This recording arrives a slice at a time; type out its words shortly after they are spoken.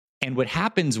And what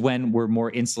happens when we're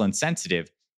more insulin sensitive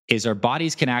is our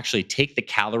bodies can actually take the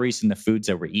calories in the foods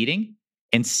that we're eating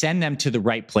and send them to the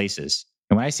right places.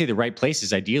 And when I say the right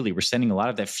places, ideally, we're sending a lot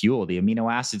of that fuel, the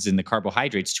amino acids and the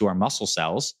carbohydrates, to our muscle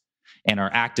cells and our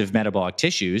active metabolic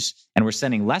tissues. And we're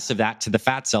sending less of that to the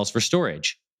fat cells for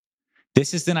storage.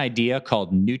 This is an idea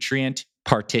called nutrient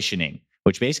partitioning,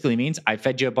 which basically means I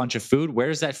fed you a bunch of food. Where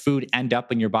does that food end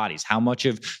up in your bodies? How much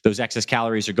of those excess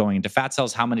calories are going into fat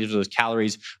cells? How many of those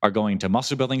calories are going to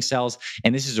muscle building cells?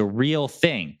 And this is a real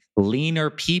thing.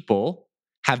 Leaner people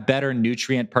have better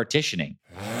nutrient partitioning.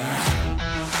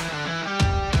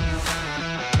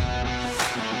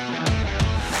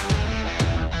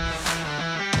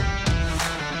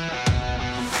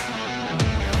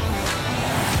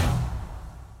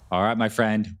 All right, my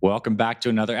friend, welcome back to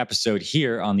another episode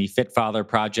here on the Fit Father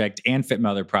Project and Fit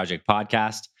Mother Project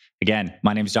podcast. Again,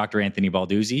 my name is Dr. Anthony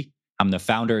Balduzzi. I'm the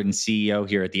founder and CEO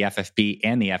here at the FFP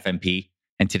and the FMP.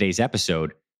 And today's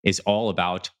episode is all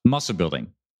about muscle building.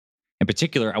 In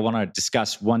particular, I want to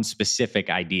discuss one specific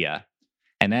idea,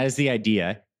 and that is the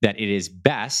idea that it is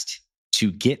best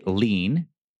to get lean,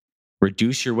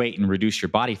 reduce your weight, and reduce your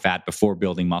body fat before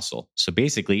building muscle. So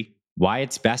basically, why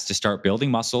it's best to start building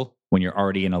muscle when you're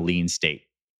already in a lean state.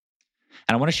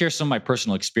 And I want to share some of my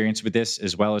personal experience with this,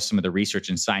 as well as some of the research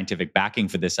and scientific backing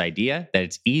for this idea that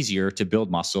it's easier to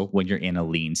build muscle when you're in a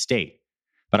lean state.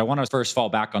 But I want to first fall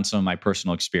back on some of my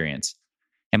personal experience.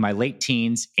 In my late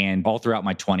teens and all throughout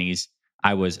my 20s,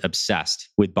 I was obsessed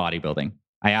with bodybuilding.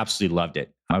 I absolutely loved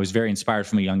it. I was very inspired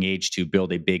from a young age to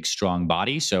build a big, strong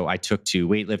body. So I took to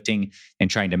weightlifting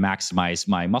and trying to maximize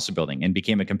my muscle building and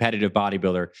became a competitive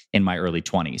bodybuilder in my early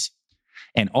 20s.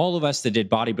 And all of us that did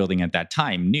bodybuilding at that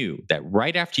time knew that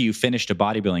right after you finished a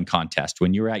bodybuilding contest,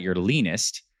 when you were at your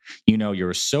leanest, you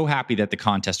were so happy that the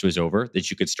contest was over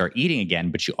that you could start eating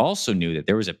again. But you also knew that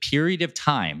there was a period of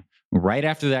time right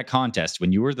after that contest,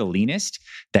 when you were the leanest,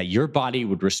 that your body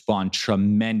would respond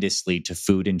tremendously to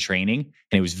food and training,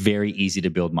 and it was very easy to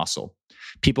build muscle.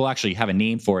 People actually have a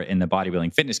name for it in the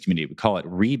bodybuilding fitness community. We call it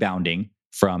rebounding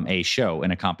from a show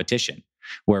in a competition,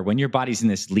 where when your body's in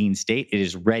this lean state, it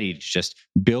is ready to just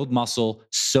build muscle,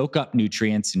 soak up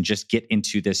nutrients, and just get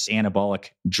into this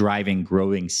anabolic driving,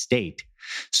 growing state.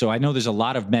 So I know there's a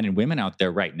lot of men and women out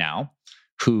there right now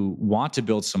who want to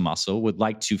build some muscle, would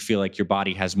like to feel like your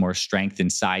body has more strength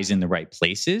and size in the right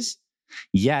places,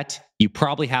 yet you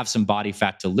probably have some body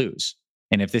fat to lose.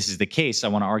 And if this is the case, I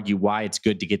want to argue why it's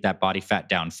good to get that body fat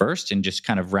down first and just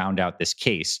kind of round out this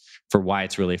case for why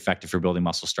it's really effective for building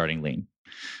muscle starting lean.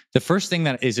 The first thing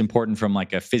that is important from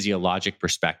like a physiologic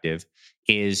perspective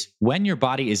is when your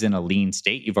body is in a lean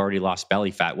state, you've already lost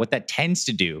belly fat. What that tends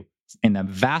to do in the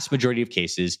vast majority of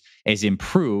cases is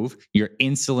improve your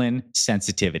insulin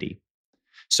sensitivity.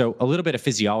 So a little bit of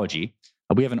physiology.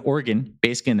 We have an organ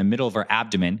basically in the middle of our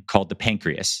abdomen called the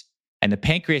pancreas. And the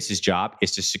pancreas's job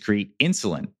is to secrete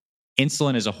insulin.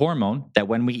 Insulin is a hormone that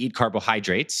when we eat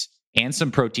carbohydrates and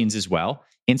some proteins as well,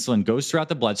 insulin goes throughout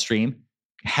the bloodstream,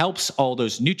 helps all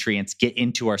those nutrients get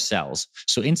into our cells.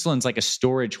 So insulin's like a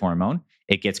storage hormone.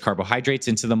 It gets carbohydrates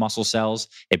into the muscle cells.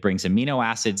 It brings amino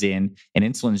acids in. And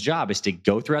insulin's job is to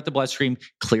go throughout the bloodstream,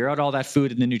 clear out all that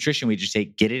food and the nutrition we just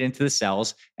take, get it into the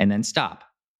cells, and then stop.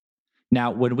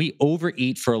 Now, when we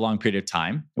overeat for a long period of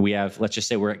time, we have, let's just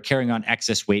say we're carrying on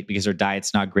excess weight because our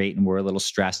diet's not great and we're a little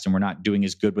stressed and we're not doing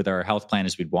as good with our health plan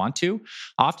as we'd want to.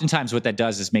 Oftentimes what that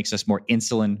does is makes us more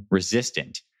insulin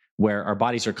resistant, where our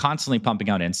bodies are constantly pumping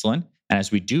out insulin. And as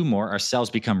we do more, our cells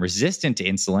become resistant to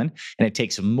insulin, and it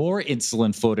takes more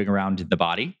insulin floating around in the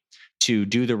body to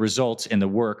do the results and the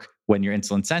work when you're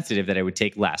insulin sensitive that it would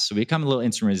take less. So we become a little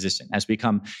insulin resistant. As we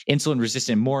become insulin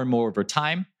resistant more and more over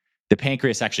time, the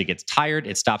pancreas actually gets tired.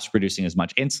 It stops producing as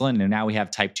much insulin, and now we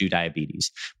have type 2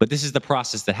 diabetes. But this is the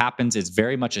process that happens. It's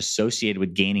very much associated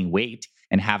with gaining weight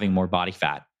and having more body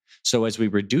fat. So as we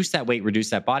reduce that weight, reduce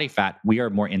that body fat, we are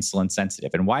more insulin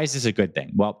sensitive. And why is this a good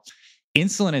thing? Well,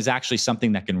 insulin is actually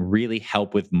something that can really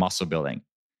help with muscle building.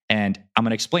 And I'm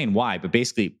going to explain why, but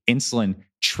basically insulin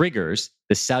triggers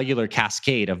the cellular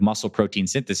cascade of muscle protein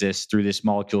synthesis through this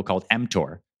molecule called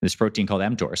mTOR, this protein called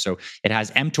mTOR. So it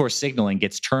has mTOR signaling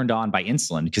gets turned on by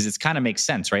insulin because it kind of makes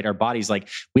sense, right? Our body's like,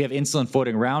 we have insulin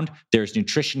floating around. There's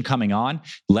nutrition coming on.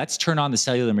 Let's turn on the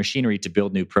cellular machinery to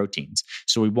build new proteins.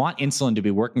 So we want insulin to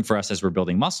be working for us as we're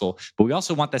building muscle, but we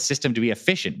also want that system to be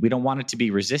efficient. We don't want it to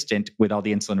be resistant with all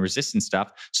the insulin resistant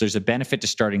stuff. So there's a benefit to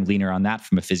starting leaner on that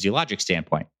from a physiologic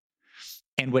standpoint.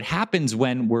 And what happens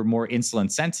when we're more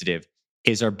insulin sensitive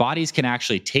is our bodies can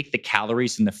actually take the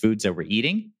calories in the foods that we're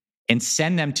eating and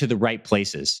send them to the right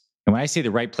places. And when I say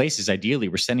the right places, ideally,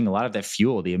 we're sending a lot of that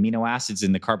fuel, the amino acids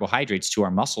and the carbohydrates, to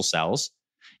our muscle cells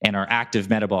and our active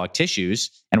metabolic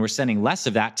tissues, and we're sending less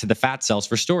of that to the fat cells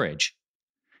for storage.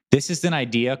 This is an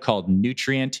idea called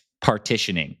nutrient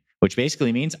partitioning, which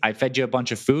basically means I fed you a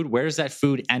bunch of food. Where does that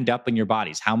food end up in your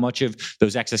bodies? How much of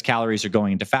those excess calories are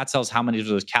going into fat cells? How many of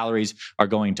those calories are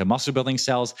going to muscle building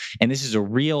cells? And this is a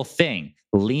real thing.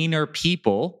 Leaner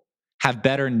people have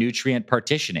better nutrient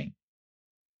partitioning.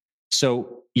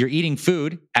 So you're eating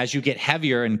food as you get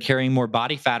heavier and carrying more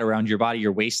body fat around your body,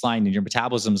 your waistline and your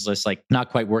metabolism is just like not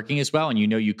quite working as well. And you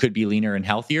know you could be leaner and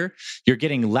healthier. You're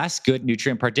getting less good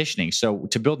nutrient partitioning. So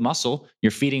to build muscle,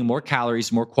 you're feeding more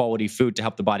calories, more quality food to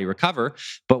help the body recover.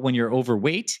 But when you're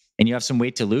overweight and you have some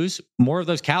weight to lose, more of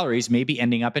those calories may be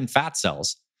ending up in fat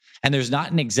cells. And there's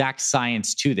not an exact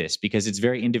science to this because it's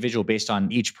very individual based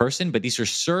on each person, but these are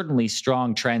certainly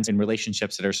strong trends and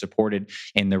relationships that are supported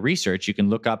in the research. You can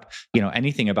look up,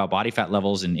 anything about body fat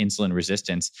levels and insulin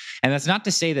resistance. And that's not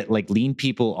to say that like lean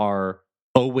people are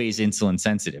always insulin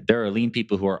sensitive. There are lean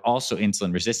people who are also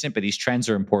insulin resistant, but these trends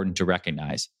are important to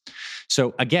recognize.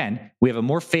 So again, we have a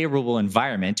more favorable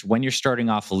environment when you're starting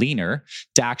off leaner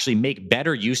to actually make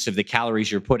better use of the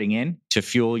calories you're putting in to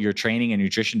fuel your training and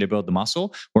nutrition to build the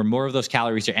muscle, where more of those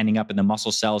calories are ending up in the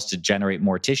muscle cells to generate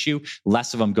more tissue,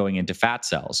 less of them going into fat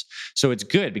cells. So it's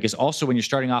good because also when you're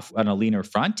starting off on a leaner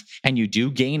front and you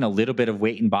do gain a little bit of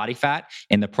weight and body fat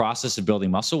in the process of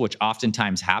building muscle, which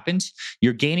oftentimes happens,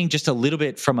 you're gaining just a little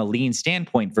bit from a lean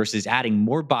standpoint versus adding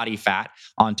more body fat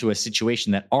onto a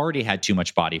situation that already had too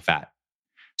much body fat.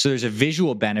 So there's a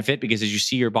visual benefit because as you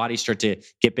see your body start to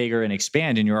get bigger and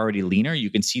expand and you're already leaner,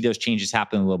 you can see those changes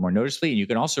happen a little more noticeably. And you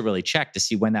can also really check to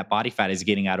see when that body fat is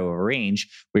getting out of a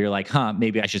range where you're like,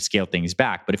 maybe I should scale things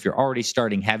back. But if you're already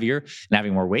starting heavier and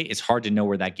having more weight, it's hard to know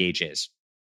where that gauge is.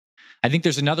 I think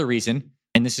there's another reason,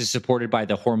 and this is supported by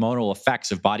the hormonal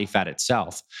effects of body fat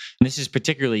itself. And this is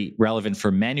particularly relevant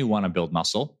for men who want to build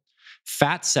muscle.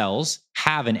 Fat cells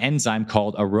have an enzyme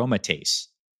called aromatase.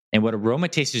 And what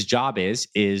aromatase's job is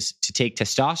to take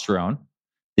testosterone,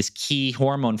 this key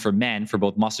hormone for men for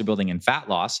both muscle building and fat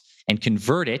loss, and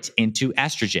convert it into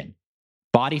estrogen.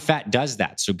 Body fat does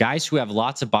that. So guys who have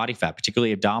lots of body fat,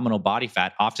 particularly abdominal body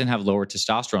fat, often have lower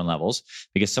testosterone levels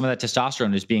because some of that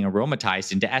testosterone is being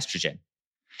aromatized into estrogen.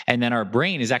 And then our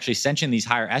brain is actually sensing these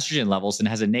higher estrogen levels and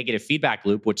has a negative feedback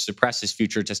loop, which suppresses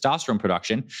future testosterone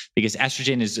production because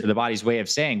estrogen is the body's way of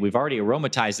saying we've already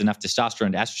aromatized enough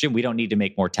testosterone to estrogen. We don't need to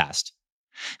make more test.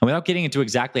 And without getting into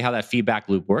exactly how that feedback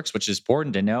loop works, which is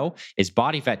important to know, is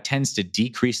body fat tends to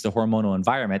decrease the hormonal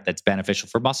environment that's beneficial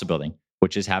for muscle building,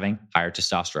 which is having higher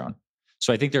testosterone.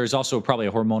 So I think there is also probably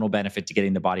a hormonal benefit to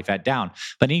getting the body fat down.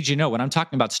 But I need you to know when I'm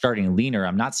talking about starting leaner,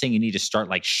 I'm not saying you need to start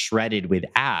like shredded with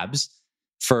abs.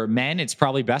 For men, it's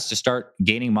probably best to start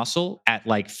gaining muscle at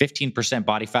like 15%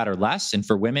 body fat or less. And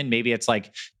for women, maybe it's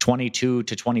like 22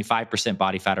 to 25%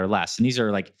 body fat or less. And these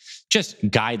are like just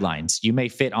guidelines. You may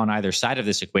fit on either side of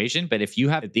this equation, but if you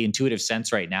have the intuitive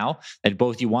sense right now that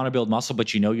both you want to build muscle,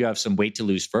 but you have some weight to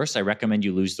lose first, I recommend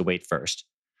you lose the weight first.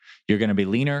 You're going to be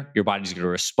leaner. Your body's going to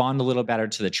respond a little better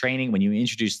to the training. When you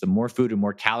introduce the more food and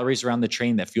more calories around the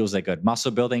train that fuels that good muscle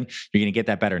building, you're going to get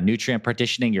that better nutrient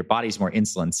partitioning. Your body's more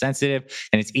insulin sensitive,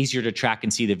 and it's easier to track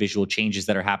and see the visual changes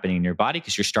that are happening in your body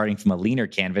because you're starting from a leaner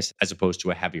canvas as opposed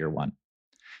to a heavier one.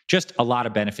 Just a lot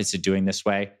of benefits to doing this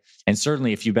way. And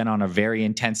certainly if you've been on a very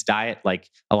intense diet like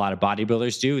a lot of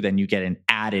bodybuilders do, then you get an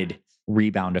added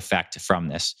rebound effect from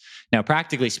this. Now,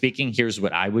 practically speaking, here's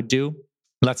what I would do.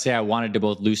 Let's say I wanted to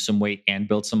both lose some weight and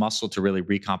build some muscle to really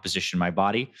recomposition my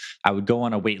body. I would go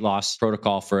on a weight loss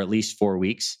protocol for at least 4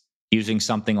 weeks using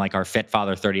something like our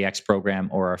FitFather 30X program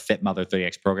or our FitMother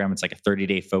 30X program. It's like a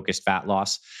 30-day focused fat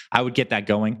loss. I would get that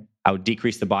going. I would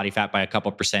decrease the body fat by a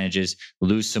couple percentages,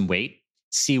 lose some weight,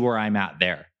 see where I'm at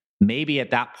there. Maybe at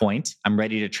that point, I'm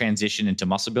ready to transition into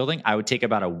muscle building. I would take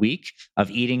about a week of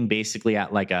eating basically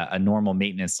at like a normal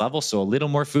maintenance level. So a little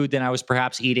more food than I was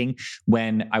perhaps eating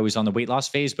when I was on the weight loss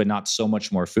phase, but not so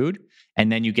much more food.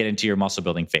 And then you get into your muscle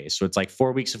building phase. So it's like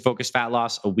 4 weeks of focused fat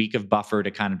loss, a week of buffer to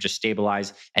kind of just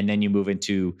stabilize. And then you move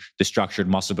into the structured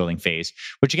muscle building phase,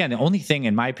 which again, the only thing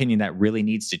in my opinion that really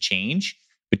needs to change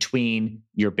between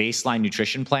your baseline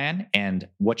nutrition plan and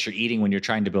what you're eating when you're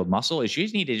trying to build muscle is you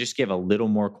need to just give a little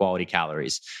more quality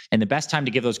calories. And the best time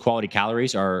to give those quality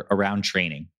calories are around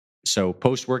training. So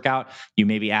post-workout, you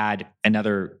maybe add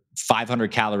another 500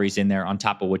 calories in there on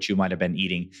top of what you might have been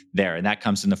eating there. And that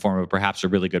comes in the form of perhaps a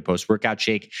really good post-workout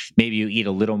shake. Maybe you eat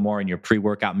a little more in your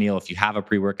pre-workout meal if you have a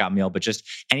pre-workout meal, but just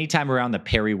anytime around the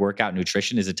peri-workout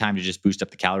nutrition is a time to just boost up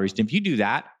the calories. And if you do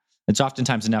that, it's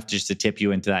oftentimes enough just to tip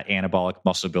you into that anabolic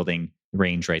muscle building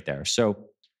range right there. So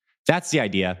that's the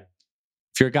idea.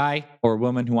 If you're a guy or a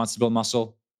woman who wants to build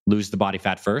muscle, lose the body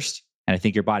fat first. And I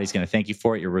think your body's going to thank you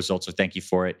for it. Your results will thank you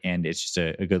for it. And it's just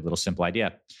a good little simple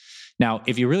idea. Now,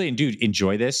 if you really do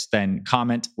enjoy this, then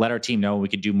comment, let our team know we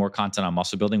could do more content on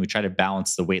muscle building. We try to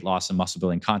balance the weight loss and muscle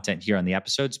building content here on the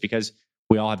episodes because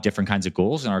we all have different kinds of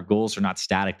goals, and our goals are not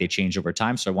static. They change over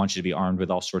time. So I want you to be armed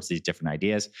with all sorts of these different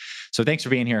ideas. So thanks for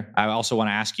being here. I also want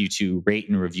to ask you to rate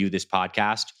and review this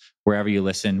podcast wherever you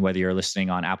listen, whether you're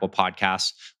listening on Apple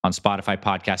Podcasts, on Spotify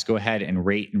Podcasts. Go ahead and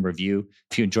rate and review.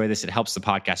 If you enjoy this, it helps the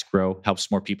podcast grow,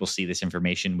 helps more people see this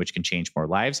information, which can change more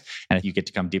lives. And you get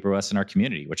to come deeper with us in our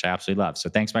community, which I absolutely love. So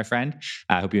thanks, my friend.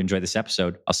 I hope you enjoyed this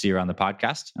episode. I'll see you around the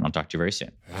podcast, and I'll talk to you very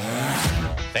soon.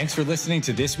 Thanks for listening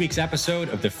to this week's episode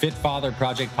of the Fit Father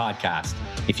Project podcast.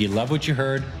 If you love what you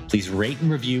heard, please rate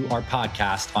and review our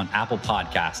podcast on Apple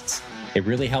Podcasts. It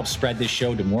really helps spread this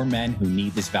show to more men who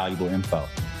need this valuable info.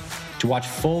 To watch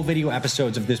full video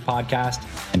episodes of this podcast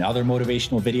and other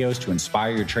motivational videos to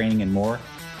inspire your training and more,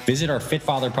 visit our Fit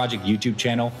Father Project YouTube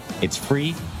channel. It's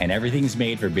free and everything's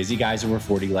made for busy guys over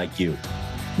 40 like you.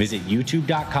 Visit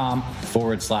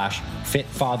youtube.com/Fit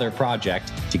Father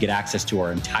Project to get access to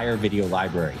our entire video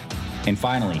library. And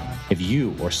finally, if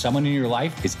you or someone in your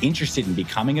life is interested in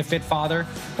becoming a fit father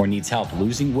or needs help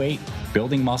losing weight,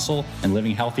 building muscle, and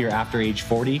living healthier after age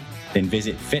 40, then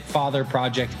visit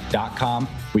fitfatherproject.com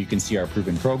where you can see our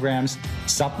proven programs,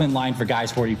 supplement line for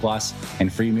guys 40 plus,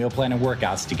 and free meal plan and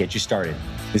workouts to get you started.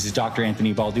 This is Dr.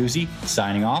 Anthony Balduzzi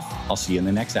signing off. I'll see you in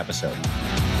the next episode.